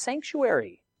down the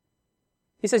sanctuary.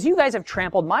 He says, you guys have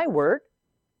trampled my Word.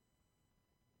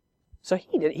 So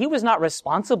He was not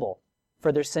responsible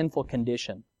for their sinful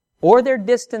condition or their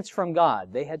distance from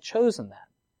God. They had chosen that.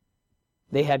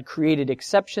 They had created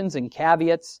exceptions and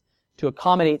caveats to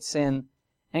accommodate sin,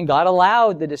 and God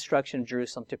allowed the destruction of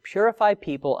Jerusalem to purify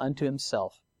people unto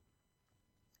Himself.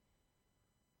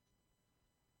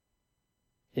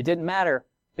 It didn't matter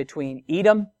between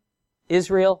Edom,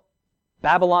 Israel,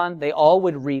 Babylon. They all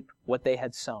would reap what they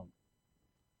had sown.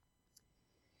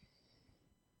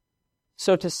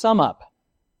 So to sum up,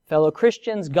 fellow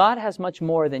Christians, God has much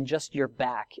more than just your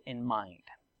back in mind.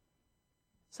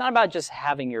 It's not about just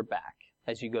having your back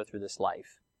as you go through this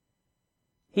life.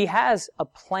 He has a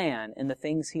plan in the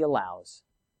things He allows,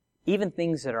 even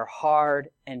things that are hard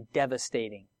and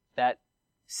devastating, that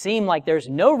seem like there's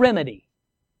no remedy.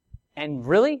 And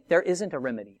really, there isn't a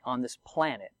remedy on this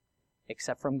planet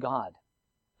except from God.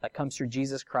 That comes through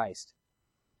Jesus Christ.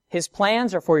 His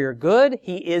plans are for your good.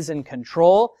 He is in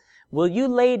control. Will you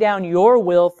lay down your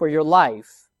will for your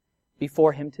life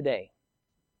before Him today?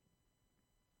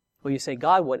 Will you say,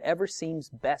 God, whatever seems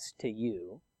best to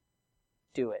you,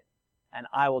 do it, and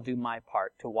I will do my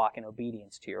part to walk in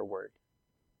obedience to your word,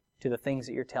 to the things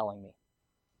that you're telling me.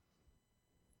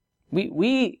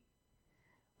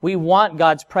 We want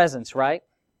God's presence, right?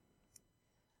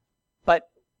 But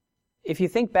if you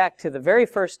think back to the very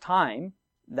first time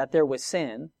that there was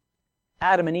sin,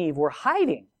 Adam and Eve were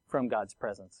hiding from God's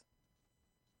presence.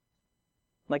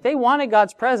 Like, they wanted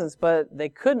God's presence, but they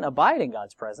couldn't abide in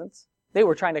God's presence. They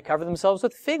were trying to cover themselves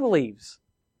with fig leaves.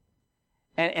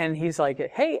 And He's like,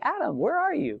 hey, Adam, where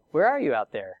are you? Where are you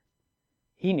out there?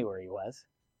 He knew where he was.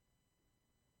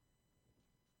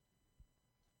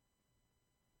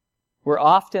 We're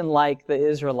often like the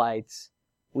Israelites.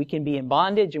 We can be in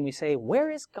bondage and we say,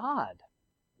 where is God?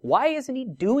 Why isn't He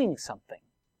doing something?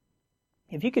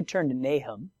 If you could turn to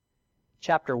Nahum,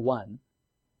 chapter 1,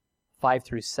 5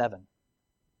 through 7.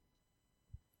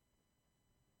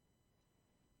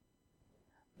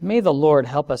 May the Lord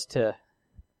help us to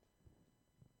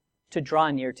draw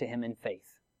near to Him in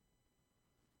faith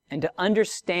and to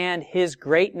understand His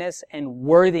greatness and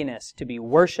worthiness to be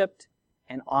worshiped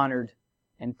and honored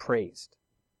and praised.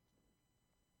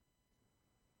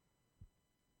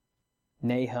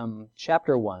 Nahum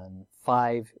chapter 1,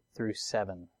 5 through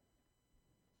 7.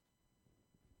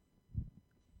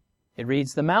 It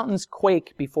reads, the mountains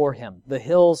quake before Him, the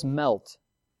hills melt,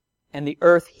 and the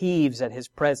earth heaves at His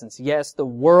presence. Yes, the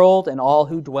world and all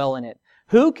who dwell in it.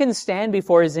 Who can stand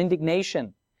before His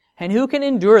indignation? And who can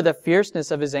endure the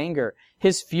fierceness of his anger?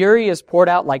 His fury is poured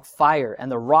out like fire,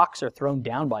 and the rocks are thrown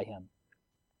down by him.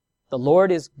 The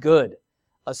Lord is good,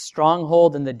 a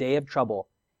stronghold in the day of trouble,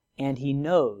 and he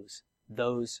knows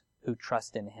those who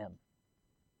trust in him.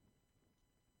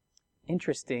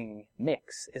 Interesting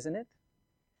mix, isn't it?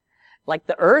 Like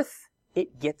the earth,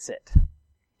 it gets it.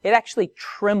 It actually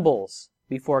trembles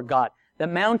before God. The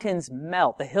mountains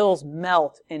melt, the hills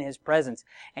melt in his presence,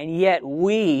 and yet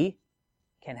we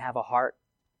can have a heart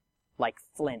like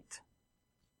flint.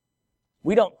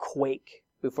 We don't quake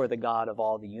before the God of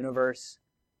all the universe.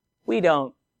 We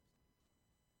don't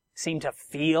seem to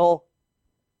feel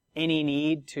any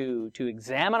need to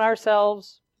examine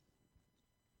ourselves.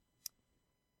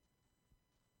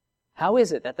 How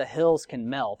is it that the hills can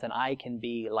melt and I can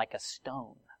be like a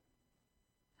stone?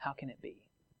 How can it be?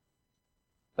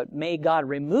 But may God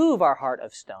remove our heart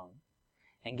of stone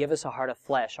and give us a heart of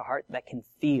flesh, a heart that can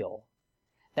feel,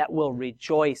 that will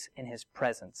rejoice in his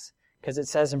presence. Because it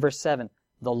says in verse 7,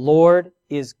 the Lord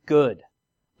is good,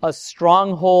 a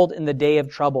stronghold in the day of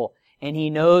trouble, and he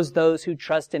knows those who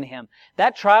trust in him.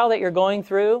 That trial that you're going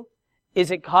through,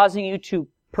 is it causing you to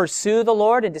pursue the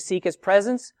Lord and to seek his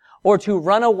presence, or to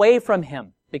run away from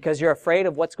him because you're afraid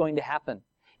of what's going to happen?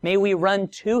 May we run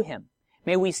to him.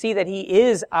 May we see that he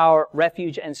is our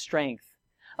refuge and strength,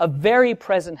 a very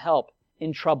present help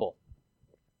in trouble.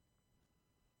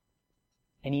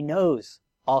 And he knows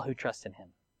all who trust in him.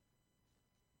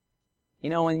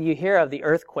 You know, when you hear of the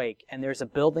earthquake and there's a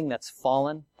building that's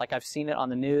fallen, like I've seen it on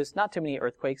the news, not too many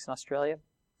earthquakes in Australia.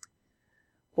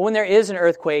 But when there is an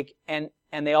earthquake and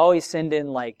they always send in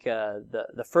like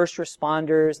the first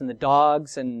responders and the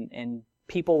dogs and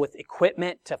people with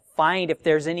equipment to find if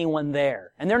there's anyone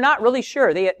there. And they're not really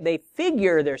sure. They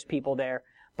figure there's people there,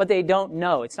 but they don't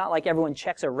know. It's not like everyone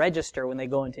checks a register when they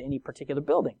go into any particular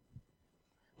building.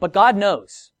 But God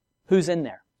knows who's in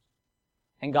there.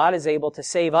 And God is able to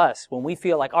save us when we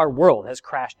feel like our world has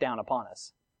crashed down upon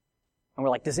us. And we're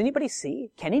like, does anybody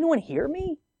see? Can anyone hear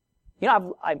me? You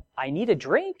know, I need a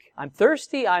drink. I'm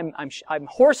thirsty. I'm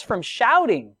hoarse from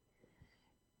shouting.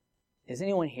 Is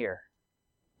anyone here?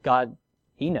 God,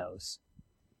 he knows.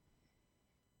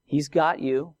 He's got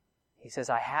you. He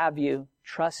says, I have you.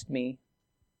 Trust me.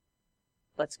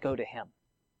 Let's go to him.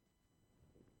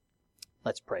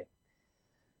 Let's pray.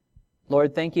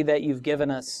 Lord, thank you that you've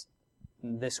given us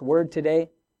this word today.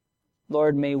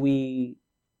 Lord, may we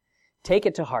take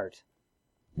it to heart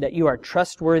that you are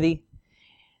trustworthy,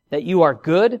 that you are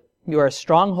good, you are a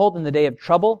stronghold in the day of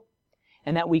trouble,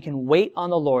 and that we can wait on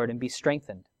the Lord and be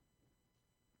strengthened.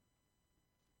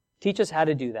 Teach us how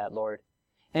to do that, Lord.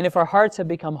 And if our hearts have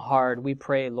become hard, we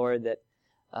pray, Lord, that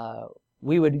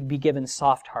we would be given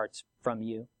soft hearts from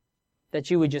you, that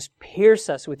you would just pierce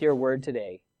us with your word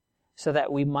today so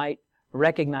that we might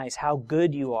recognize how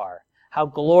good you are, how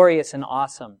glorious and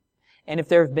awesome. And if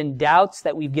there have been doubts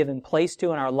that we've given place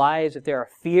to in our lives, if there are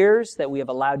fears that we have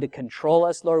allowed to control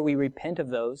us, Lord, we repent of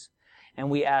those. And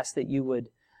we ask that you would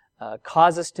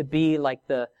cause us to be like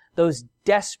those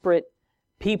desperate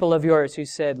people of yours who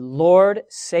said, Lord,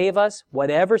 save us.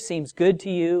 Whatever seems good to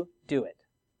you, do it.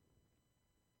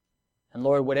 And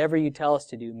Lord, whatever you tell us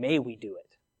to do, may we do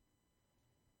it.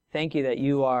 Thank you that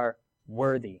you are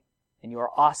worthy and you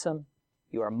are awesome.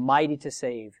 You are mighty to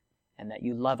save, and that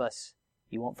you love us.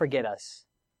 You won't forget us.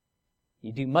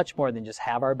 You do much more than just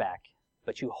have our back,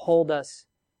 but you hold us,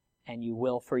 and you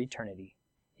will for eternity.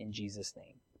 In Jesus'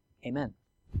 name, amen.